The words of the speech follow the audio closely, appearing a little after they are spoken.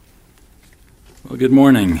Well, good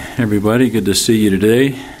morning, everybody. Good to see you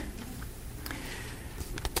today.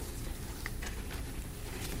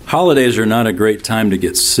 Holidays are not a great time to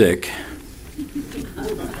get sick.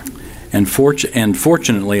 And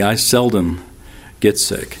fortunately, I seldom get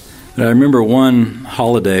sick. But I remember one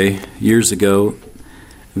holiday years ago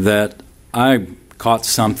that I caught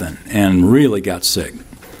something and really got sick.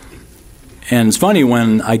 And it's funny,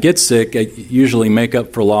 when I get sick, I usually make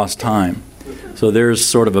up for lost time. So there's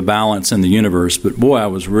sort of a balance in the universe. But boy, I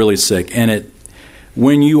was really sick. And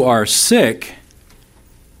when you are sick,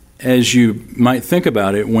 as you might think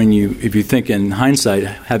about it, if you think in hindsight,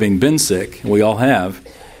 having been sick, we all have,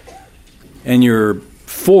 and you're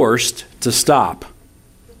forced to stop,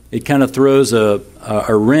 it kind of throws a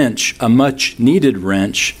wrench, a much-needed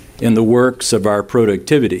wrench, in the works of our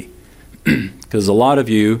productivity. Because a lot of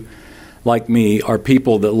you, like me, are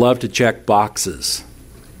people that love to check boxes.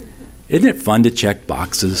 Isn't it fun to check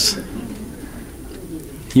boxes?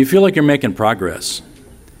 You feel like you're making progress.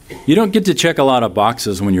 You don't get to check a lot of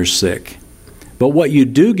boxes when you're sick. But what you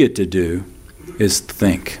do get to do is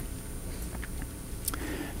think.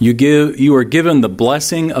 You are given the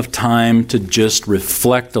blessing of time to just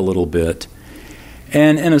reflect a little bit.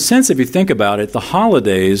 And in a sense, if you think about it, the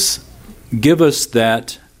holidays give us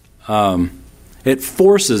that, it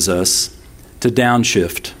forces us to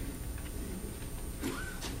downshift.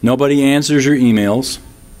 Nobody answers your emails.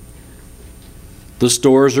 The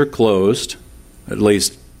stores are closed, at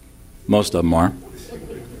least most of them are.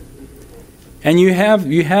 And you have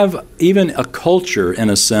even a culture, in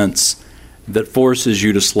a sense, that forces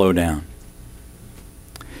you to slow down.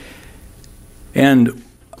 And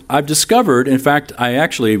I've discovered, in fact, I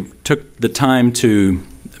actually took the time to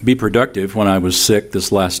be productive when I was sick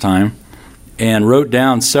this last time and wrote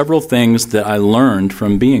down several things that I learned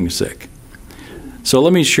from being sick. So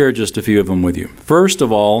let me share just a few of them with you. First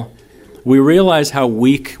of all, we realize how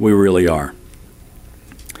weak we really are.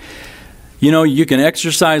 You know, you can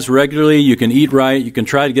exercise regularly, you can eat right, you can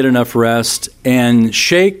try to get enough rest, and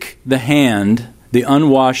shake the hand, the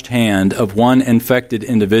unwashed hand of one infected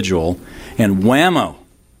individual, and whammo,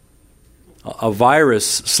 a virus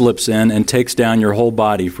slips in and takes down your whole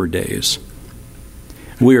body for days.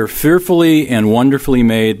 We are fearfully and wonderfully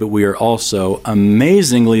made, but we are also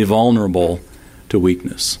amazingly vulnerable to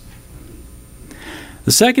weakness.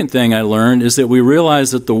 The second thing I learned is that we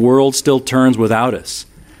realize that the world still turns without us.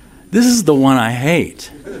 This is the one I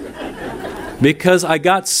hate. Because I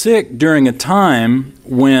got sick during a time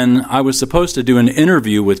when I was supposed to do an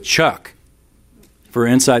interview with Chuck for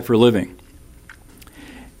Insight for Living.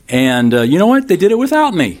 And you know what? They did it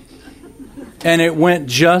without me. And it went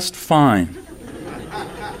just fine.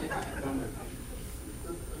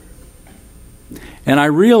 And I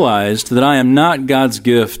realized that I am not God's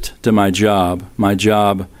gift to my job. My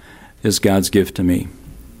job is God's gift to me.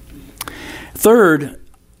 Third,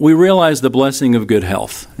 we realize the blessing of good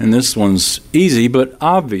health. And this one's easy but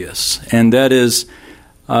obvious. And that is,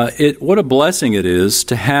 what a blessing it is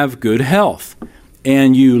to have good health.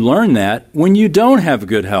 And you learn that when you don't have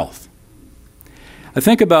good health. I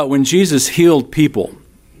think about when Jesus healed people.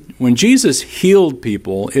 When Jesus healed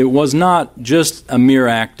people, it was not just a mere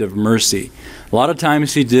act of mercy. A lot of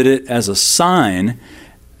times he did it as a sign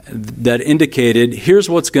that indicated, here's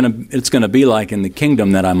what's it's going to be like in the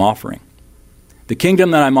kingdom that I'm offering. The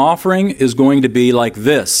kingdom that I'm offering is going to be like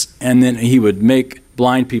this. And then he would make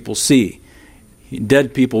blind people see.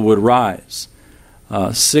 Dead people would rise.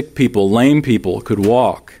 Sick people, lame people could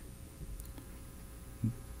walk.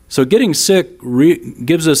 So getting sick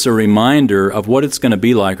gives us a reminder of what it's going to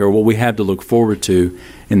be like, or what we have to look forward to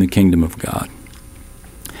in the kingdom of God.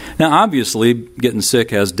 Now, obviously, getting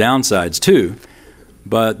sick has downsides too,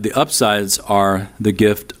 but the upsides are the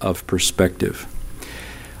gift of perspective.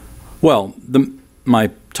 Well,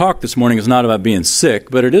 my talk this morning is not about being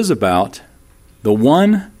sick, but it is about the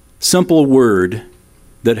one simple word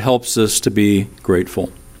that helps us to be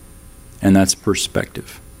grateful, and that's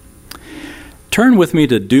perspective. Turn with me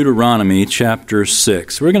to Deuteronomy chapter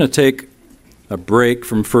 6. We're going to take a break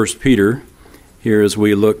from 1 Peter here as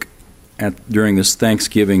we look at during this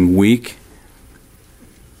Thanksgiving week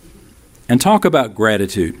and talk about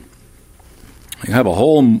gratitude. We have a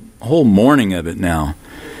whole morning of it now,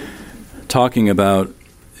 talking about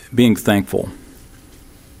being thankful.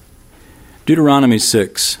 Deuteronomy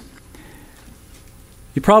 6.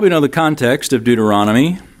 You probably know the context of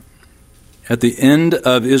Deuteronomy. At the end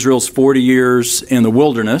of Israel's 40 years in the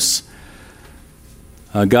wilderness,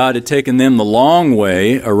 God had taken them the long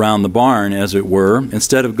way around the barn, as it were.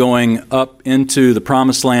 Instead of going up into the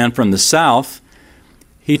promised land from the south,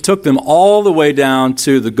 He took them all the way down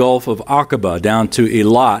to the Gulf of Aqaba, down to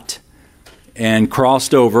Eilat, and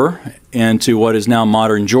crossed over into what is now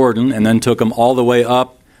modern Jordan, and then took them all the way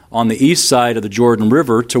up on the east side of the Jordan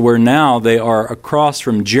River to where now they are across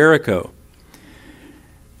from Jericho.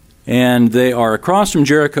 And they are across from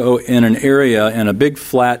Jericho in an area, in a big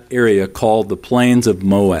flat area called the Plains of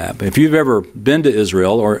Moab. If you've ever been to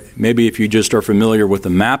Israel, or maybe if you just are familiar with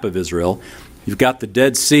the map of Israel, you've got the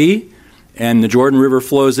Dead Sea, and the Jordan River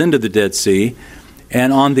flows into the Dead Sea.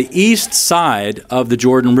 And on the east side of the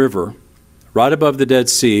Jordan River, right above the Dead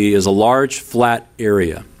Sea, is a large flat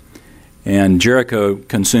area. And Jericho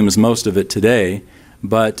consumes most of it today.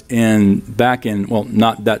 But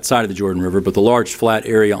not that side of the Jordan River, but the large flat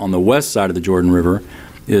area on the west side of the Jordan River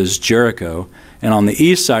is Jericho. And on the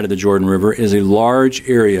east side of the Jordan River is a large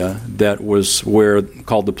area that was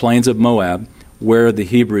called the Plains of Moab, where the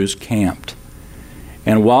Hebrews camped.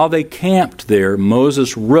 And while they camped there,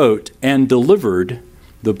 Moses wrote and delivered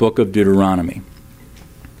the book of Deuteronomy.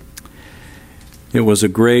 It was a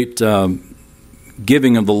great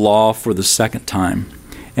giving of the law for the second time.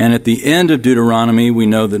 And at the end of Deuteronomy, we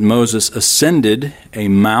know that Moses ascended a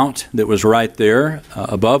mount that was right there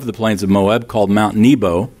above the Plains of Moab called Mount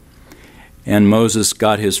Nebo. And Moses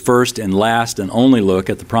got his first and last and only look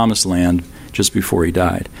at the Promised Land just before he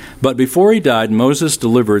died. But before he died, Moses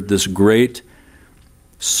delivered this great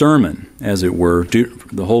sermon, as it were,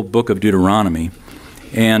 the whole book of Deuteronomy.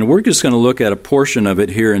 And we're just going to look at a portion of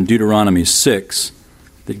it here in Deuteronomy 6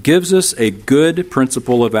 that gives us a good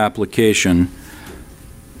principle of application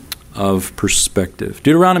of perspective.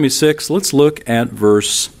 Deuteronomy 6, let's look at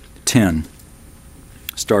verse 10.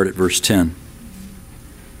 Start at verse 10.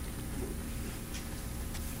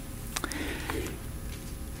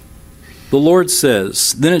 The Lord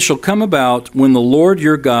says, "Then it shall come about when the Lord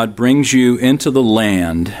your God brings you into the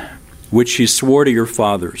land which he swore to your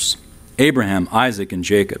fathers, Abraham, Isaac, and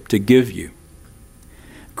Jacob, to give you,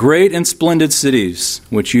 great and splendid cities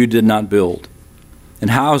which you did not build,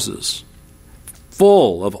 and houses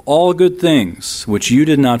full of all good things which you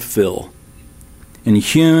did not fill, and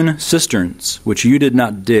hewn cisterns which you did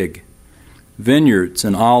not dig, vineyards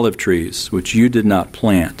and olive trees which you did not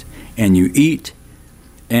plant, and you eat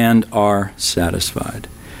and are satisfied."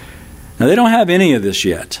 Now, they don't have any of this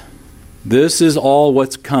yet. This is all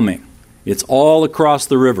what's coming. It's all across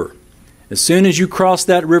the river. As soon as you cross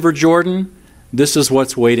that River Jordan, this is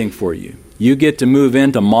what's waiting for you. You get to move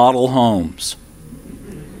into model homes.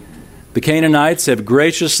 The Canaanites have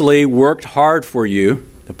graciously worked hard for you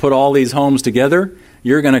to put all these homes together.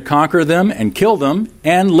 You're going to conquer them and kill them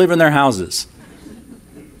and live in their houses.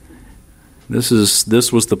 This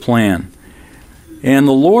was the plan. And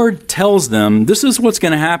the Lord tells them, this is what's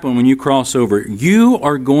going to happen when you cross over. You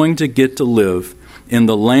are going to get to live in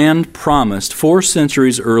the land promised 4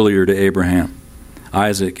 centuries earlier to Abraham,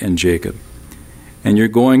 Isaac, and Jacob. And you're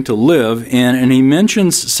going to live in, and he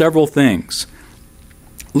mentions several things.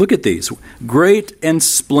 Look at these. Great and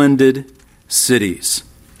splendid cities.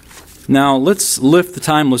 Now, let's lift the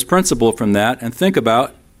timeless principle from that and think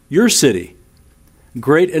about your city.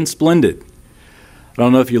 Great and splendid. I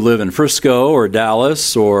don't know if you live in Frisco or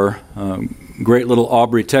Dallas or great little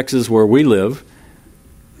Aubrey, Texas, where we live,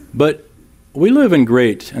 but we live in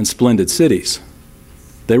great and splendid cities.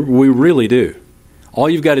 We really do. All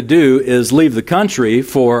you've got to do is leave the country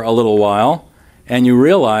for a little while, and you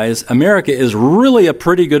realize America is really a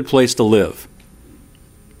pretty good place to live.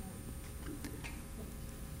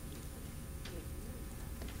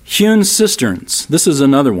 Hewn cisterns. This is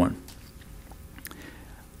another one.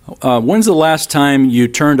 When's the last time you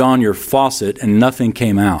turned on your faucet and nothing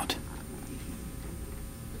came out?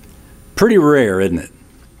 Pretty rare, isn't it?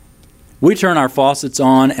 We turn our faucets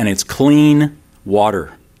on and it's clean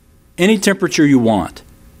water. Any temperature you want.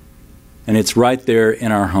 And it's right there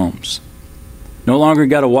in our homes. No longer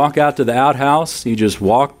got to walk out to the outhouse. You just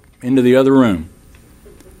walk into the other room.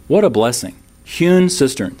 What a blessing. Hewn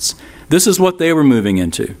cisterns. This is what they were moving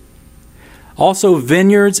into. Also,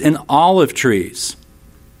 vineyards and olive trees.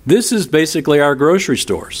 This is basically our grocery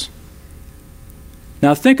stores.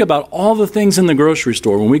 Now think about all the things in the grocery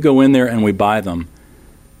store when we go in there and we buy them.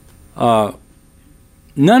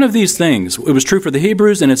 None of these things, it was true for the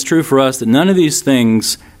Hebrews and it's true for us, that none of these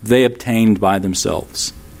things they obtained by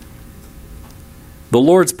themselves. The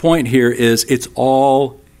Lord's point here is it's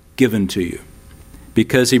all given to you,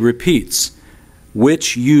 because he repeats,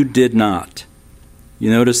 which you did not. You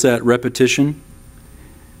notice that repetition?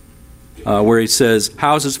 Where he says,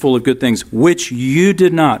 houses full of good things, which you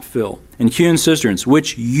did not fill, and hewn cisterns,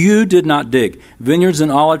 which you did not dig, vineyards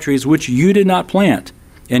and olive trees, which you did not plant,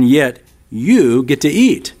 and yet you get to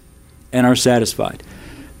eat and are satisfied.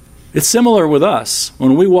 It's similar with us.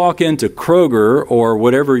 When we walk into Kroger or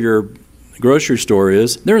whatever your grocery store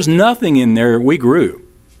is, there's nothing in there we grew.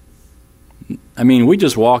 I mean, we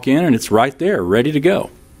just walk in and it's right there, ready to go.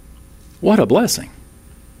 What a blessing.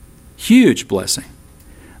 Huge blessing.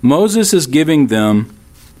 Moses is giving them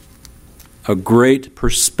a great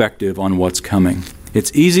perspective on what's coming.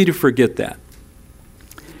 It's easy to forget that.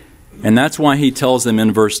 And that's why he tells them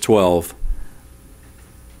in verse 12,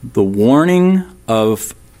 the warning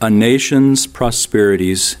of a nation's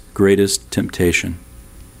prosperity's greatest temptation.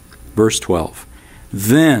 Verse 12,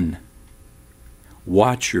 then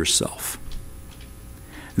watch yourself,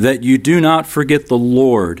 that you do not forget the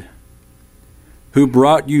Lord, who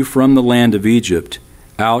brought you from the land of Egypt,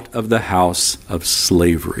 out of the house of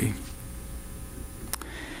slavery.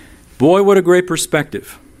 Boy, what a great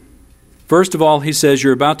perspective. First of all, he says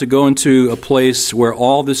you're about to go into a place where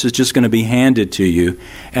all this is just going to be handed to you.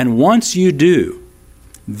 And once you do,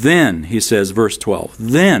 then, he says, verse 12,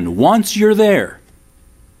 then, once you're there,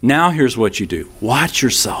 now here's what you do. Watch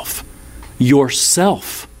yourself.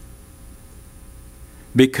 Yourself.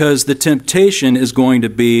 Because the temptation is going to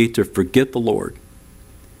be to forget the Lord.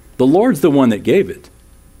 The Lord's the one that gave it.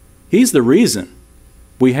 He's the reason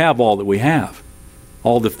we have all that we have.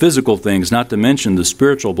 All the physical things, not to mention the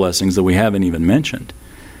spiritual blessings that we haven't even mentioned.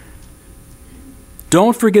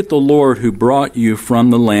 Don't forget the Lord who brought you from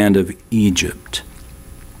the land of Egypt,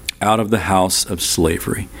 out of the house of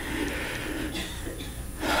slavery.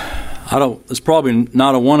 There's probably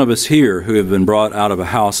not a one of us here who have been brought out of a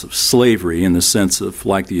house of slavery in the sense of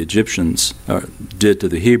like the Egyptians did to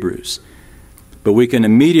the Hebrews. But we can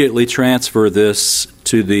immediately transfer this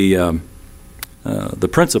to the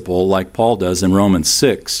principle, like Paul does in Romans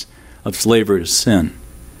 6, of slavery to sin.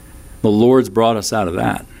 The Lord's brought us out of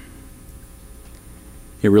that.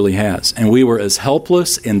 He really has. And we were as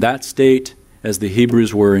helpless in that state as the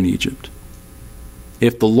Hebrews were in Egypt.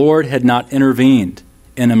 If the Lord had not intervened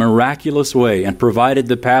in a miraculous way and provided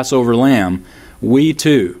the Passover lamb, we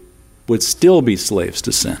too would still be slaves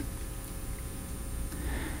to sin.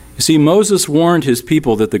 You see, Moses warned his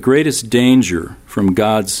people that the greatest danger from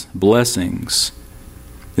God's blessings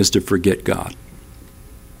is to forget God.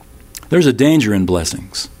 There's a danger in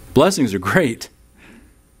blessings. Blessings are great,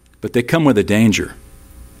 but they come with a danger.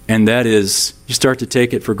 And that is, you start to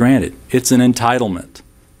take it for granted. It's an entitlement.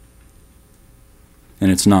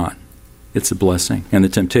 And it's not. It's a blessing. And the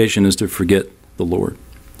temptation is to forget the Lord.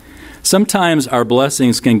 Sometimes our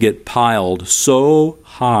blessings can get piled so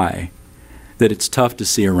high that it's tough to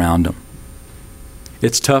see around them.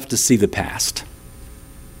 It's tough to see the past.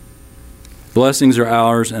 Blessings are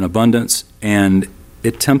ours in abundance, and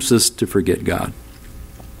it tempts us to forget God.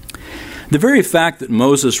 The very fact that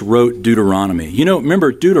Moses wrote Deuteronomy,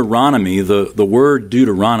 remember Deuteronomy, the word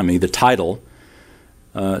Deuteronomy, the title,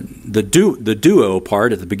 the duo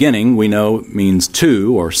part at the beginning we know means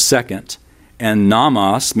two or second, and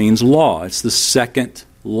nomos means law. It's the second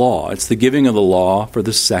law. It's the giving of the law for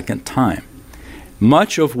the second time.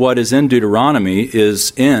 Much of what is in Deuteronomy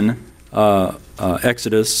is in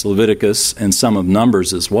Exodus, Leviticus, and some of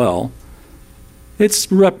Numbers as well.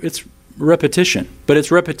 It's repetition, but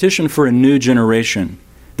it's repetition for a new generation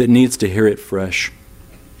that needs to hear it fresh.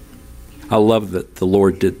 I love that the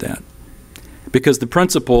Lord did that, because the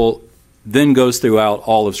principle then goes throughout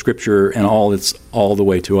all of Scripture and all the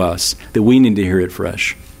way to us, that we need to hear it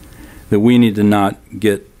fresh, that we need to not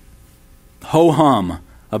get ho-hum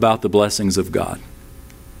about the blessings of God.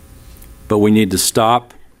 But we need to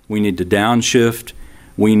stop, we need to downshift,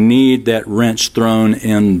 we need that wrench thrown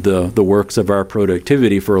in the works of our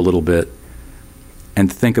productivity for a little bit and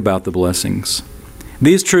think about the blessings.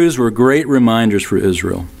 These truths were great reminders for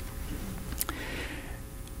Israel.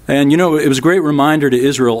 And it was a great reminder to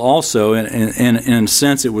Israel also, and in a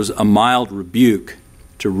sense it was a mild rebuke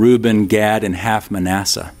to Reuben, Gad, and half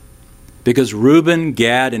Manasseh. Because Reuben,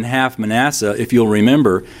 Gad, and half Manasseh, if you'll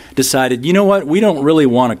remember, decided, you know what, we don't really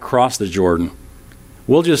want to cross the Jordan.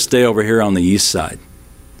 We'll just stay over here on the east side.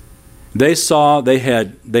 They saw they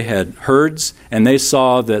had herds, and they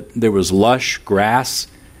saw that there was lush grass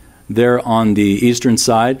there on the eastern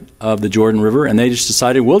side of the Jordan River, and they just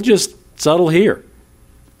decided, we'll just settle here.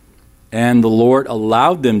 And the Lord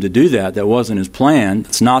allowed them to do that. That wasn't His plan.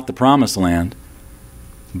 It's not the promised land.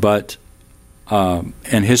 But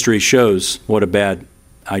and history shows what a bad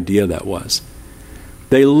idea that was.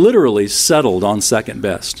 They literally settled on second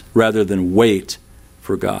best rather than wait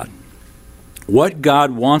for God. What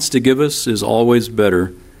God wants to give us is always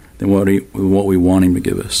better than what we want Him to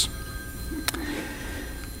give us.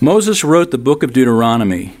 Moses wrote the book of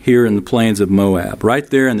Deuteronomy here in the plains of Moab, right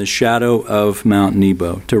there in the shadow of Mount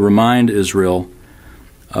Nebo, to remind Israel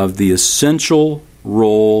of the essential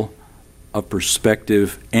role of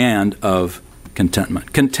perspective and of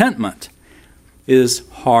contentment. Contentment is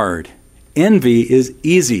hard. Envy is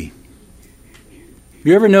easy. Have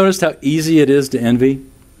you ever noticed how easy it is to envy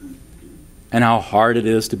and how hard it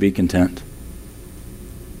is to be content?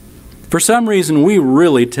 For some reason, we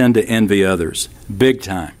really tend to envy others, big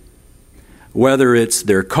time. Whether it's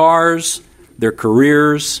their cars, their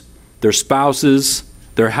careers, their spouses,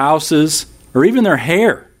 their houses, or even their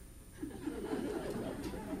hair.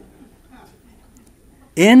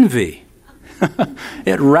 Envy.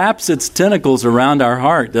 It wraps its tentacles around our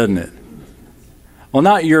heart, doesn't it? Well,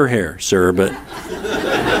 not your hair, sir, but...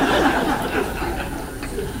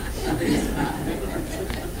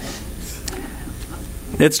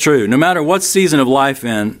 It's true. No matter what season of life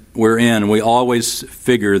we're in, we always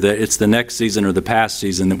figure that it's the next season or the past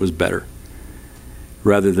season that was better,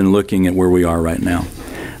 rather than looking at where we are right now.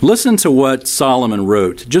 Listen to what Solomon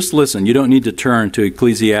wrote. Just listen. You don't need to turn to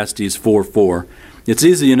Ecclesiastes 4:4. It's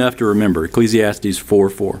easy enough to remember. Ecclesiastes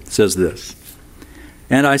 4:4 says this.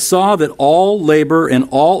 And I saw that all labor and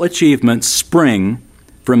all achievement spring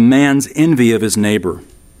from man's envy of his neighbor.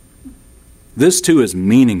 This too is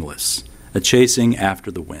meaningless, a chasing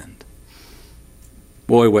after the wind.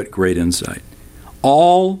 Boy, what great insight.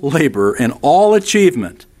 All labor and all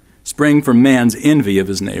achievement spring from man's envy of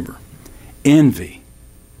his neighbor. Envy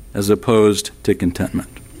as opposed to contentment.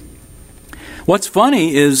 What's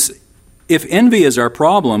funny is if envy is our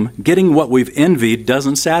problem, getting what we've envied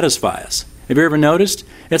doesn't satisfy us. Have you ever noticed?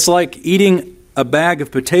 It's like eating a bag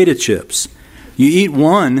of potato chips. You eat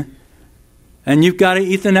one, and you've got to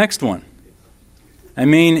eat the next one. I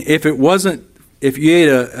mean, if you ate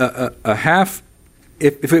a half,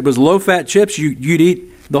 if it was low-fat chips, you'd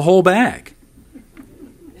eat the whole bag.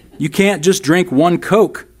 You can't just drink one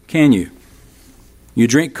Coke, can you? You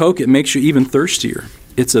drink Coke, it makes you even thirstier.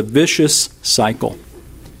 It's a vicious cycle.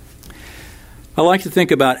 I like to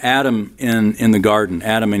think about Adam in the garden,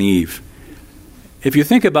 Adam and Eve. If you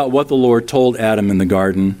think about what the Lord told Adam in the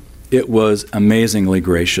garden, it was amazingly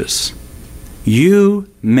gracious. You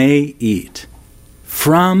may eat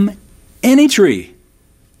from any tree,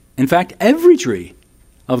 in fact, every tree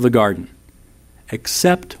of the garden,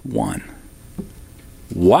 except one.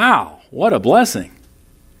 Wow, what a blessing.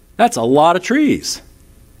 That's a lot of trees.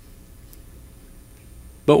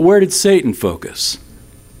 But where did Satan focus?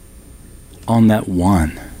 On that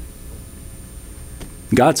one.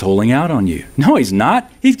 God's holding out on you. No, he's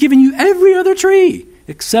not. He's giving you every other tree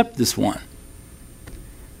except this one.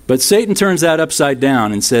 But Satan turns that upside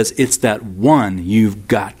down and says, it's that one you've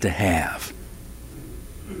got to have.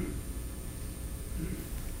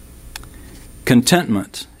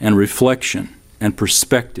 Contentment and reflection and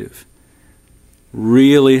perspective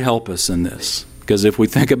really help us in this. Because if we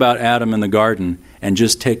think about Adam in the garden and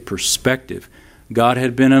just take perspective, God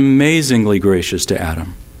had been amazingly gracious to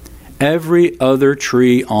Adam. Every other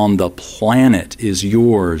tree on the planet is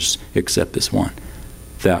yours except this one.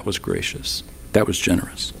 That was gracious. That was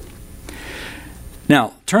generous.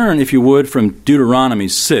 Now, turn, if you would, from Deuteronomy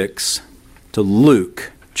 6 to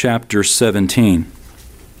Luke chapter 17.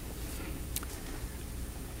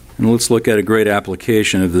 And let's look at a great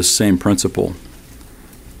application of this same principle.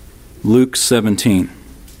 Luke 17.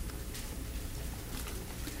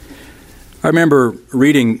 I remember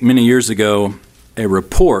reading many years ago a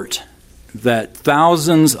report that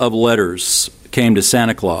thousands of letters came to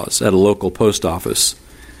Santa Claus at a local post office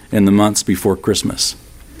in the months before Christmas.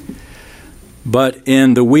 But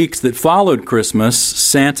in the weeks that followed Christmas,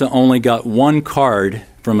 Santa only got one card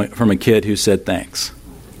from a kid who said thanks.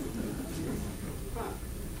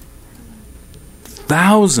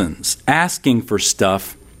 Thousands asking for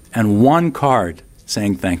stuff and one card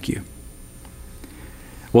saying thank you.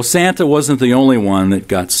 Well, Santa wasn't the only one that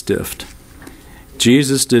got stiffed.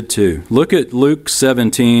 Jesus did too. Look at Luke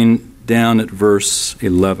 17 down at verse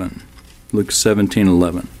 11. Luke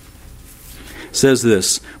 17:11. Says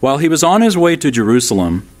this, while he was on his way to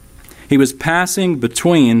Jerusalem, he was passing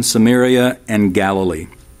between Samaria and Galilee.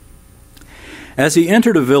 As he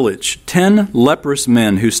entered a village, 10 leprous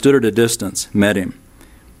men who stood at a distance met him.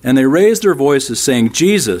 And they raised their voices, saying,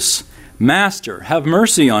 Jesus, Master, have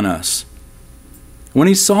mercy on us. When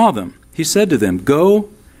he saw them, he said to them, go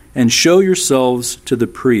and show yourselves to the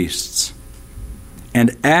priests.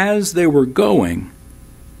 And as they were going,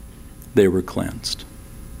 they were cleansed.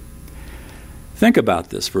 Think about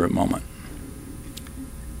this for a moment.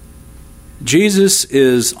 Jesus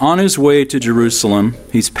is on his way to Jerusalem.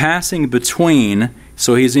 He's passing between,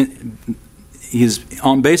 so he's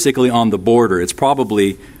basically on the border. It's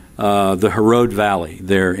probably the Herod Valley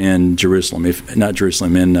there in Jerusalem,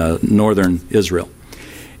 in northern Israel.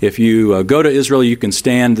 If you go to Israel, you can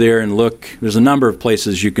stand there and look. There's a number of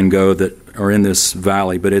places you can go that are in this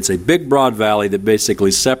valley, but it's a big, broad valley that basically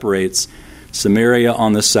separates Samaria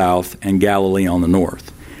on the south and Galilee on the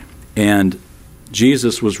north. And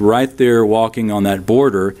Jesus was right there walking on that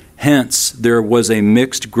border. Hence, there was a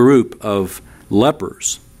mixed group of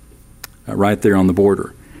lepers right there on the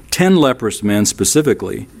border. 10 leprous men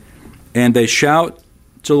specifically. And they shout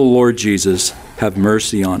to the Lord Jesus, "Have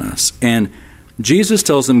mercy on us." And Jesus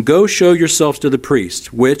tells them, "Go show yourselves to the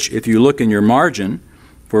priest," which, if you look in your margin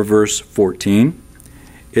for verse 14,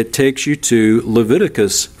 it takes you to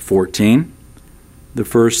Leviticus 14, the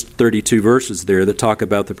first 32 verses there that talk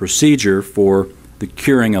about the procedure for the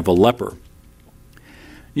curing of a leper.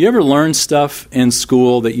 You ever learn stuff in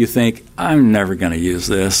school that you think, I'm never going to use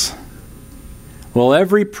this? Well,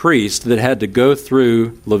 every priest that had to go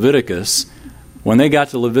through Leviticus, when they got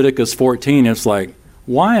to Leviticus 14, it's like,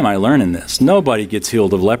 why am I learning this? Nobody gets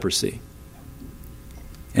healed of leprosy.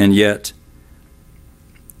 And yet,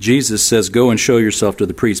 Jesus says, go and show yourself to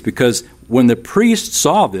the priest, because when the priest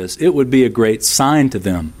saw this, it would be a great sign to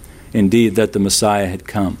them, indeed, that the Messiah had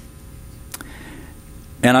come.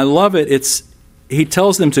 And I love it. He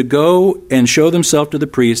tells them to go and show themselves to the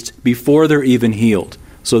priest before they're even healed.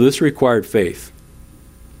 So this required faith.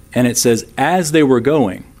 And it says, as they were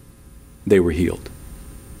going, they were healed.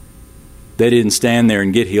 They didn't stand there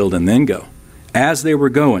and get healed and then go. As they were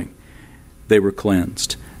going, they were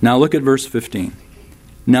cleansed. Now look at verse 15.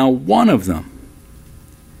 Now one of them,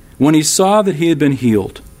 when he saw that he had been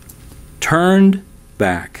healed, turned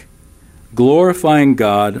back, glorifying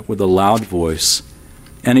God with a loud voice,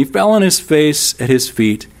 and he fell on his face at his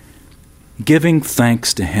feet, giving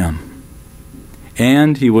thanks to him.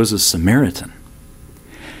 And he was a Samaritan.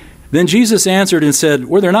 Then Jesus answered and said,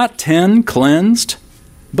 were there not 10 cleansed?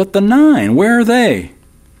 But the 9, where are they?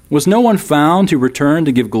 Was no one found who returned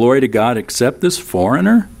to give glory to God except this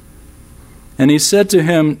foreigner? And he said to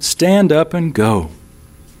him, stand up and go.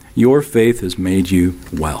 Your faith has made you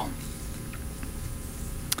well.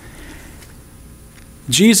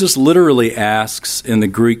 Jesus literally asks in the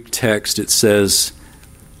Greek text, it says,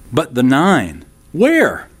 but the 9,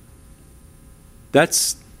 where?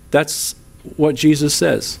 That's what Jesus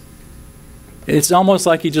says. It's almost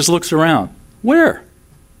like he just looks around. Where?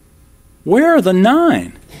 Where are the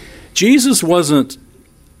 9? Jesus wasn't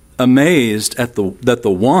amazed at that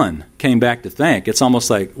the one came back to thank. It's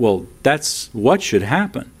almost like, well, that's what should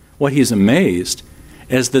happen. What he's amazed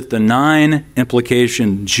is that the 9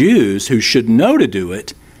 implication Jews who should know to do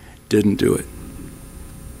it didn't do it.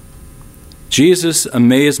 Jesus'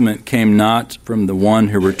 amazement came not from the one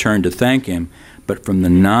who returned to thank him, but from the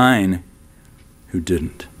 9 who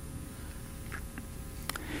didn't.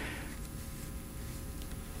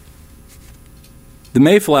 The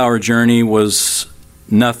Mayflower journey was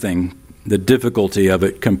nothing, the difficulty of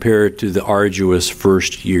it, compared to the arduous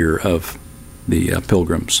first year of the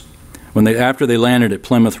Pilgrims. After they landed at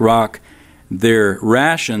Plymouth Rock, their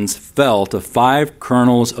rations fell to 5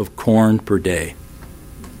 kernels of corn per day.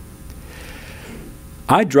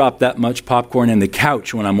 I drop that much popcorn in the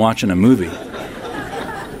couch when I'm watching a movie.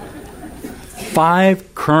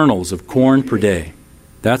 5 kernels of corn per day.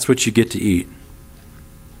 That's what you get to eat.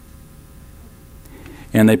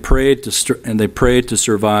 And they prayed to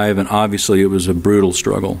survive, and obviously it was a brutal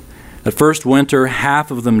struggle. The first winter,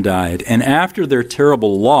 half of them died. And after their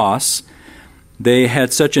terrible loss, they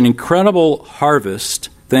had such an incredible harvest,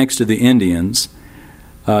 thanks to the Indians,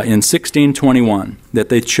 in 1621, that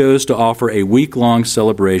they chose to offer a week-long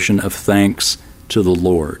celebration of thanks to the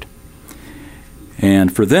Lord.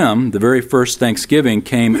 And for them, the very first Thanksgiving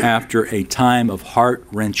came after a time of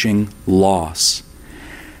heart-wrenching loss.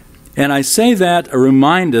 And I say that to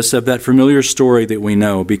remind us of that familiar story that we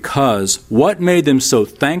know, because what made them so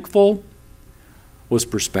thankful was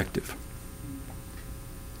perspective.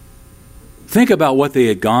 Think about what they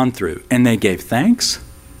had gone through, and they gave thanks.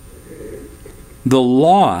 The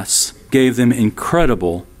loss gave them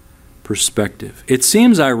incredible perspective. It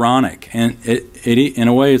seems ironic, and in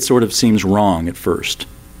a way it sort of seems wrong at first.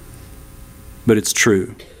 But it's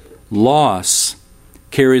true. Loss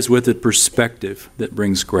carries with it perspective that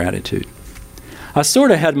brings gratitude. I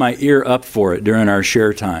sort of had my ear up for it during our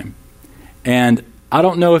share time. And I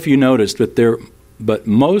don't know if you noticed, but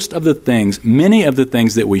most of the things, many of the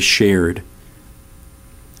things that we shared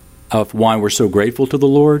of why we're so grateful to the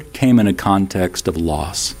Lord came in a context of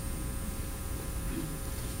loss.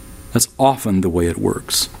 That's often the way it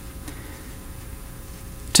works.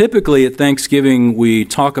 Typically at Thanksgiving, we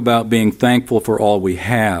talk about being thankful for all we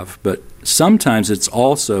have, but sometimes it's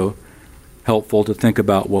also helpful to think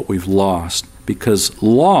about what we've lost, because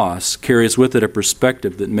loss carries with it a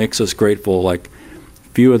perspective that makes us grateful like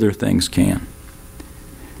few other things can.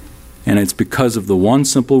 And it's because of the one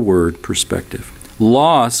simple word, perspective.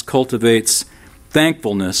 Loss cultivates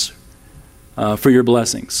thankfulness for your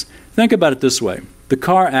blessings. Think about it this way. The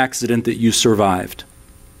car accident that you survived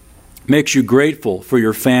makes you grateful for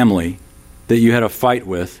your family that you had a fight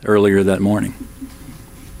with earlier that morning.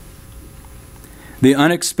 The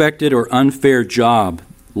unexpected or unfair job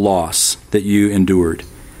loss that you endured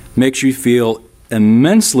makes you feel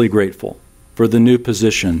immensely grateful for the new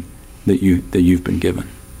position that you've been given.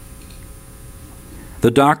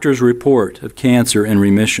 The doctor's report of cancer in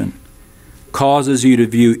remission causes you to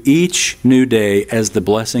view each new day as the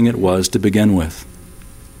blessing it was to begin with.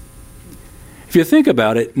 If you think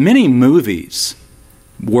about it, many movies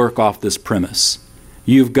work off this premise.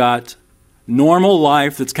 You've got normal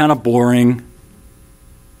life that's kind of boring,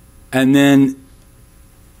 and then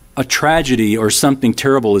a tragedy or something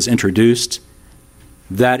terrible is introduced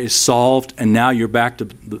that is solved, and now you're back to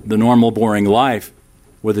the normal, boring life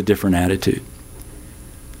with a different attitude.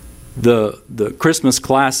 The Christmas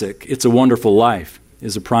classic, It's a Wonderful Life,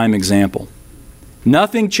 is a prime example.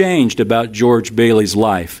 Nothing changed about George Bailey's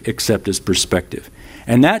life except his perspective.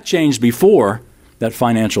 And that changed before that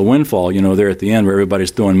financial windfall, there at the end where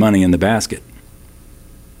everybody's throwing money in the basket.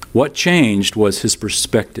 What changed was his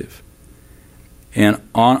perspective. And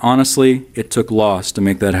honestly, it took loss to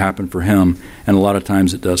make that happen for him, and a lot of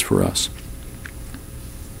times it does for us.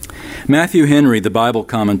 Matthew Henry, the Bible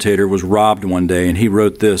commentator, was robbed one day, and he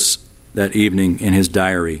wrote this that evening in his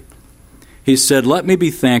diary. He said, "Let me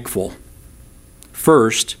be thankful.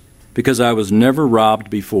 First, because I was never robbed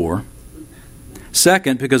before.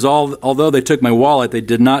 Second, because although they took my wallet, they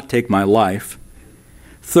did not take my life.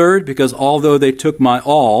 Third, because although they took my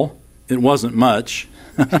all, it wasn't much.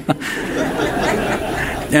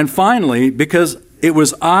 And finally, because it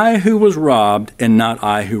was I who was robbed and not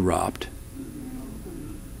I who robbed."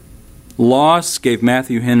 Loss gave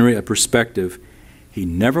Matthew Henry a perspective he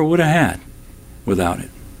never would have had without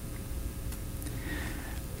it.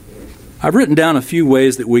 I've written down a few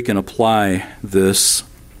ways that we can apply this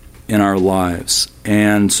in our lives.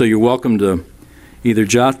 And so you're welcome to either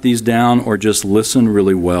jot these down or just listen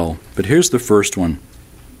really well. But here's the first one.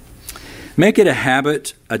 Make it a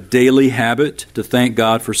habit, a daily habit, to thank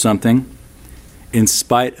God for something in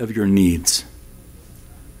spite of your needs.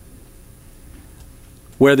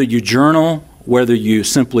 Whether you journal, whether you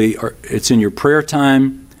simply it's in your prayer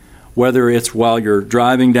time, whether it's while you're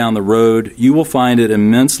driving down the road, you will find it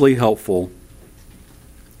immensely helpful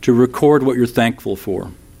to record what you're thankful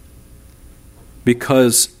for.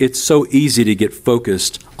 Because it's so easy to get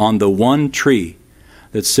focused on the one tree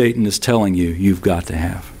that Satan is telling you you've got to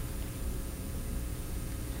have.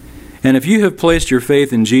 And if you have placed your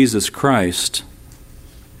faith in Jesus Christ,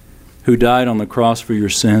 who died on the cross for your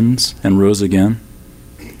sins and rose again,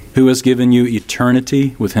 who has given you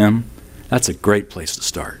eternity with Him, that's a great place to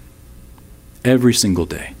start. Every single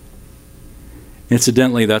day.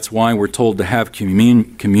 Incidentally, that's why we're told to have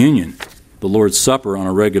communion, the Lord's Supper, on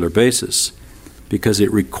a regular basis, because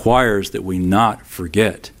it requires that we not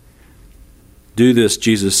forget. Do this,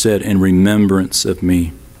 Jesus said, in remembrance of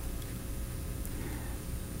me.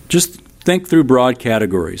 Just think through broad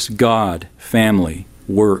categories: God, family,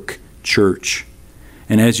 work, church.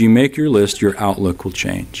 And as you make your list, your outlook will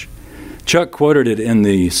change. Chuck quoted it in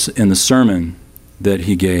the sermon that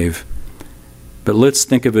he gave, but let's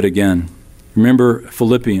think of it again. Remember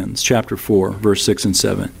Philippians chapter 4, verse 6 and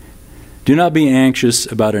 7. Do not be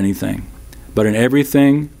anxious about anything, but in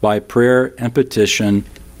everything, by prayer and petition,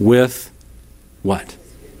 with what?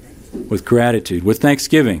 With gratitude, with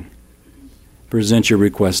thanksgiving. Present your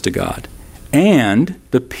request to God. And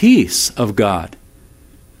the peace of God,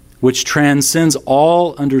 which transcends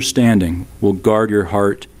all understanding, will guard your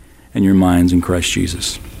heart and your minds in Christ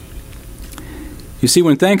Jesus. You see,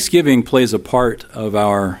 when thanksgiving plays a part of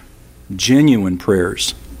our genuine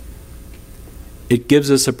prayers, it gives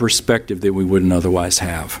us a perspective that we wouldn't otherwise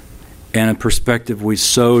have, and a perspective we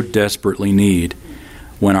so desperately need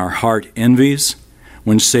when our heart envies,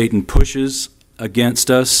 when Satan pushes against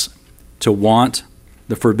us to want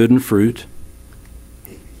the forbidden fruit.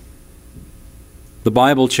 The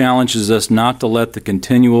Bible challenges us not to let the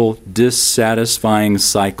continual dissatisfying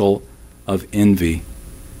cycle of envy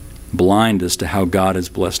blind us to how God has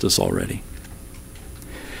blessed us already.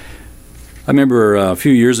 I remember a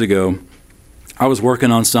few years ago, I was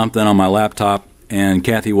working on something on my laptop, and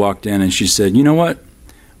Kathy walked in and she said, "You know what?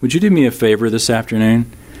 Would you do me a favor this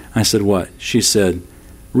afternoon?" I said, "What?" She said,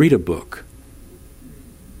 "Read a book."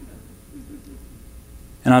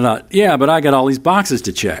 And I thought, yeah, but I got all these boxes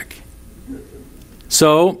to check.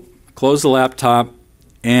 So, I closed the laptop,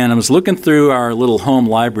 and I was looking through our little home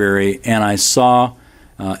library, and I saw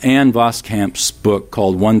Ann Voskamp's book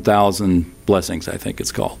called 1,000 Blessings, I think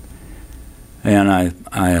it's called. And I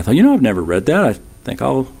thought, I've never read that. I think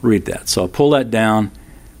I'll read that. So I pulled that down,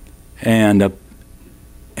 and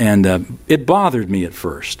it bothered me at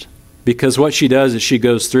first. Because what she does is she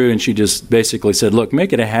goes through and she just basically said, look,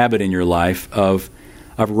 make it a habit in your life of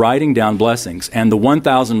writing down blessings. And the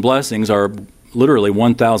 1,000 blessings are literally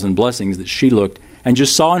 1,000 blessings that she looked and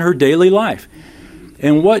just saw in her daily life.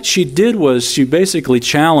 And what she did was she basically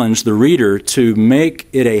challenged the reader to make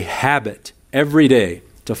it a habit every day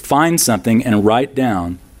to find something and write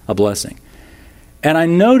down a blessing. And I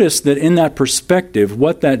noticed that in that perspective,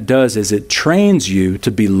 what that does is it trains you to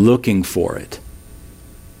be looking for it.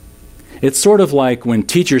 It's sort of like when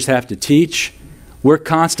teachers have to teach, we're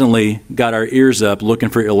constantly got our ears up looking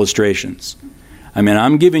for illustrations. I mean,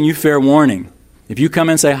 I'm giving you fair warning. If you come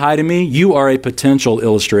and say hi to me, you are a potential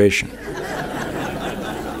illustration.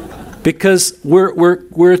 Because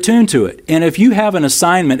we're attuned to it. And if you have an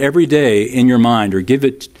assignment every day in your mind, or give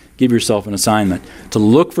yourself an assignment to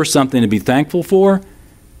look for something to be thankful for,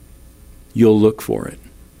 you'll look for it.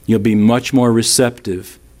 You'll be much more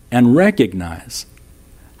receptive and recognize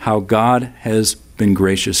how God has been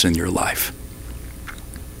gracious in your life.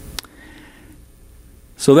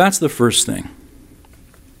 So that's the first thing.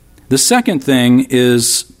 The second thing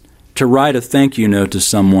is to write a thank you note to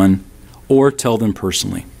someone or tell them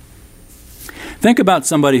personally. Think about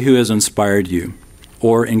somebody who has inspired you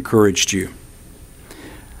or encouraged you.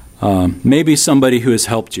 Maybe somebody who has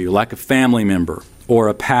helped you, like a family member or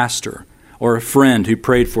a pastor or a friend who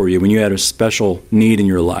prayed for you when you had a special need in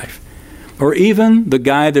your life. Or even the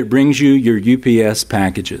guy that brings you your UPS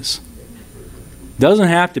packages. Doesn't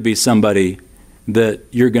have to be somebody that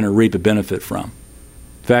you're going to reap a benefit from.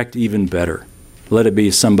 In fact, even better, let it be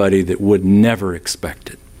somebody that would never expect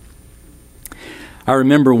it. I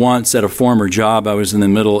remember once at a former job, I was in the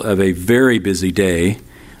middle of a very busy day,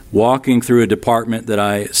 walking through a department that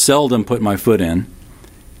I seldom put my foot in,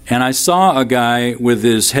 and I saw a guy with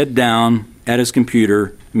his head down at his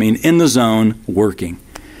computer, in the zone, working.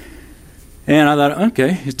 And I thought,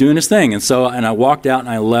 okay, he's doing his thing. And I walked out and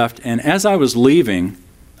I left. And as I was leaving,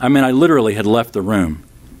 I literally had left the room.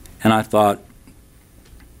 And I thought,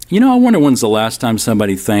 I wonder when's the last time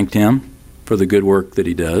somebody thanked him for the good work that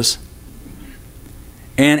he does.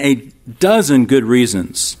 And a dozen good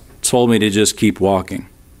reasons told me to just keep walking.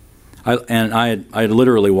 I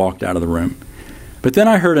literally walked out of the room. But then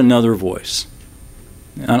I heard another voice.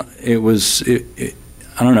 It was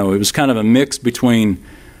kind of a mix between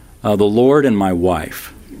the Lord and my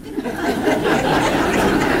wife.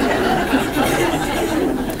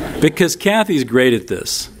 Because Kathy's great at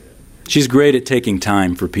this. She's great at taking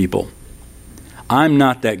time for people. I'm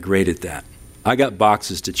not that great at that. I got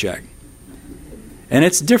boxes to check. And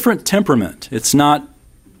it's different temperament. It's not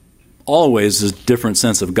always a different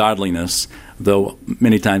sense of godliness, though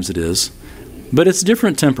many times it is. But it's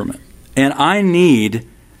different temperament. And I need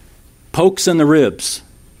pokes in the ribs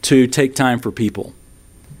to take time for people.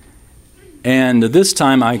 And this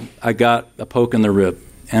time I got a poke in the rib.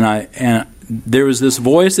 And there was this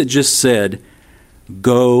voice that just said,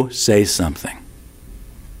 go say something.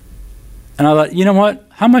 And I thought, you know what?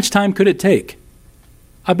 How much time could it take?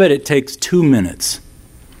 I bet it takes 2 minutes.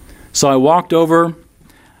 So I walked over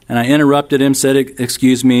and I interrupted him, said,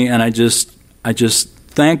 excuse me, and I just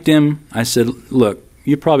thanked him. I said, look,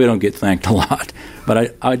 you probably don't get thanked a lot,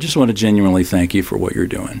 but I just want to genuinely thank you for what you're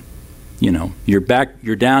doing.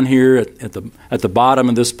 You're down here at the bottom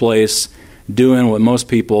of this place doing what most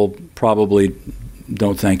people probably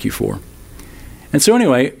don't thank you for. And so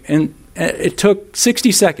anyway, and it took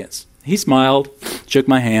 60 seconds. He smiled, shook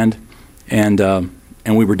my hand, and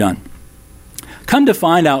we were done. Come to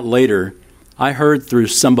find out later, I heard through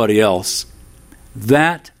somebody else,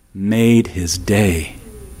 that made his day.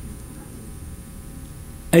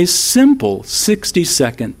 A simple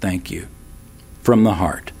 60-second thank you from the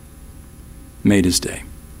heart made his day.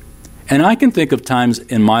 And I can think of times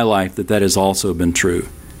in my life that has also been true.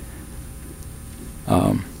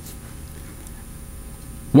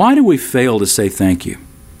 Why do we fail to say thank you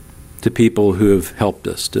to people who have helped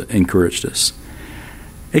us, to encouraged us?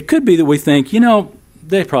 It could be that we think,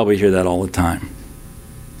 they probably hear that all the time.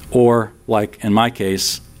 Or, like in my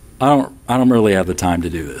case, I don't really have the time to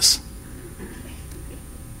do this.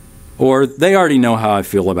 Or they already know how I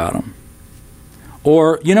feel about them.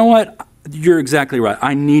 Or, you know what? You're exactly right.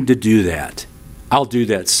 I need to do that. I'll do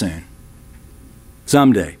that soon.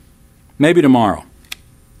 Someday. Maybe tomorrow.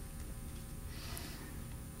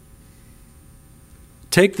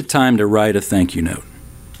 take the time to write a thank you note.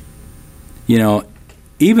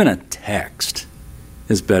 Even a text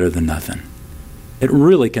is better than nothing. It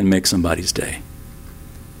really can make somebody's day.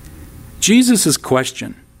 Jesus'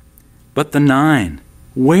 question, but the 9,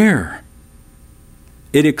 where?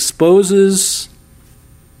 It exposes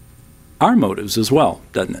our motives as well,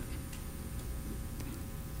 doesn't it?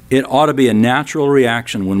 It ought to be a natural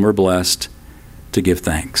reaction when we're blessed to give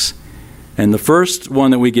thanks. And the first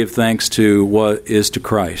one that we give thanks to is to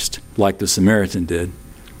Christ, like the Samaritan did.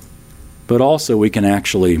 But also we can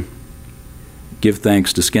actually give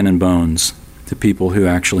thanks to skin and bones, to people who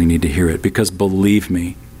actually need to hear it, because believe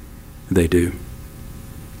me, they do.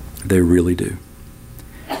 They really do.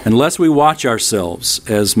 Unless we watch ourselves,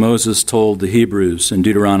 as Moses told the Hebrews in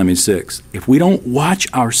Deuteronomy 6, if we don't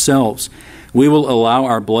watch ourselves, we will allow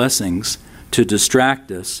our blessings to distract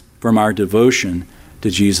us from our devotion to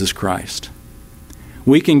Jesus Christ.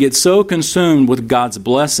 We can get so consumed with God's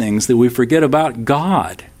blessings that we forget about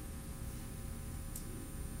God.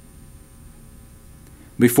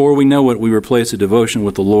 Before we know it, we replace a devotion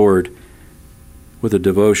with the Lord with a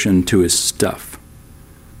devotion to His stuff.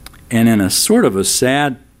 And in a sort of a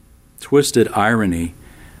sad, twisted irony,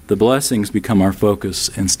 the blessings become our focus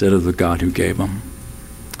instead of the God who gave them.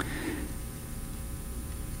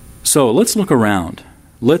 So let's look around.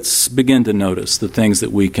 Let's begin to notice the things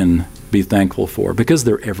that we can be thankful for, because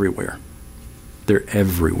they're everywhere. They're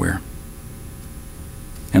everywhere.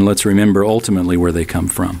 And let's remember ultimately where they come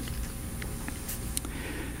from.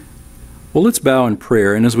 Well, let's bow in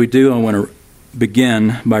prayer. And as we do, I want to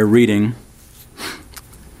begin by reading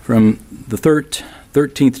from the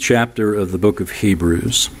 13th chapter of the book of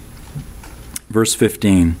Hebrews, verse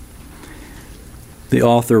 15. The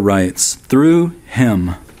author writes, "Through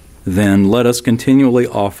Him, then, let us continually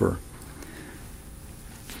offer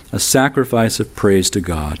a sacrifice of praise to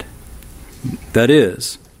God, that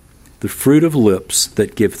is, the fruit of lips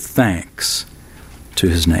that give thanks to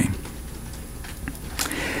His name."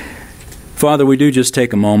 Father, we do just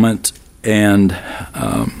take a moment and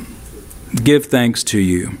give thanks to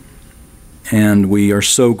You, and we are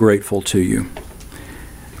so grateful to You.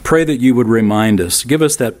 Pray that You would remind us, give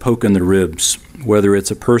us that poke in the ribs, whether it's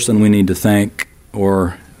a person we need to thank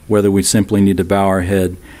or whether we simply need to bow our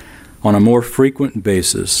head on a more frequent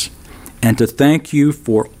basis, and to thank You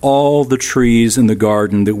for all the trees in the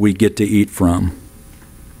garden that we get to eat from,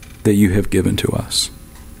 that You have given to us.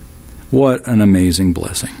 What an amazing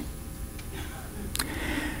blessing.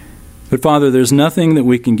 But Father, there's nothing that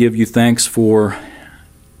we can give You thanks for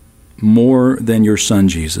more than Your Son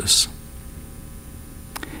Jesus.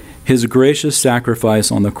 His gracious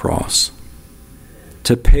sacrifice on the cross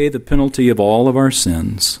to pay the penalty of all of our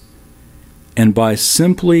sins, and by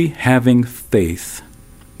simply having faith,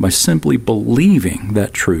 by simply believing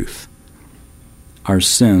that truth, our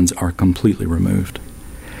sins are completely removed.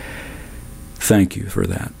 Thank You for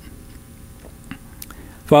that.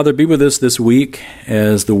 Father, be with us this week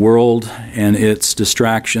as the world and its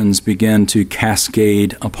distractions begin to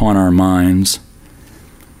cascade upon our minds,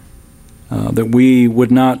 that we would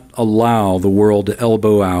not allow the world to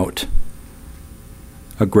elbow out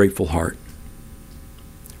a grateful heart.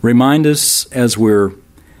 Remind us as we're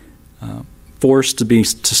forced to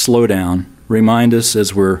slow down. Remind us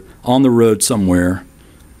as we're on the road somewhere,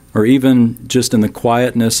 or even just in the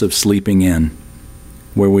quietness of sleeping in,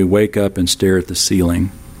 where we wake up and stare at the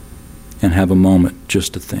ceiling and have a moment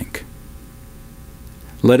just to think.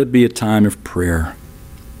 Let it be a time of prayer,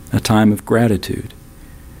 a time of gratitude.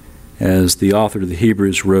 As the author of the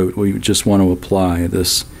Hebrews wrote, we just want to apply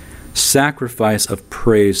this sacrifice of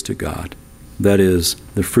praise to God, that is,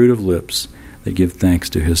 the fruit of lips that give thanks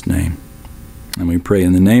to His name. And we pray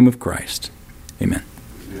in the name of Christ. Amen.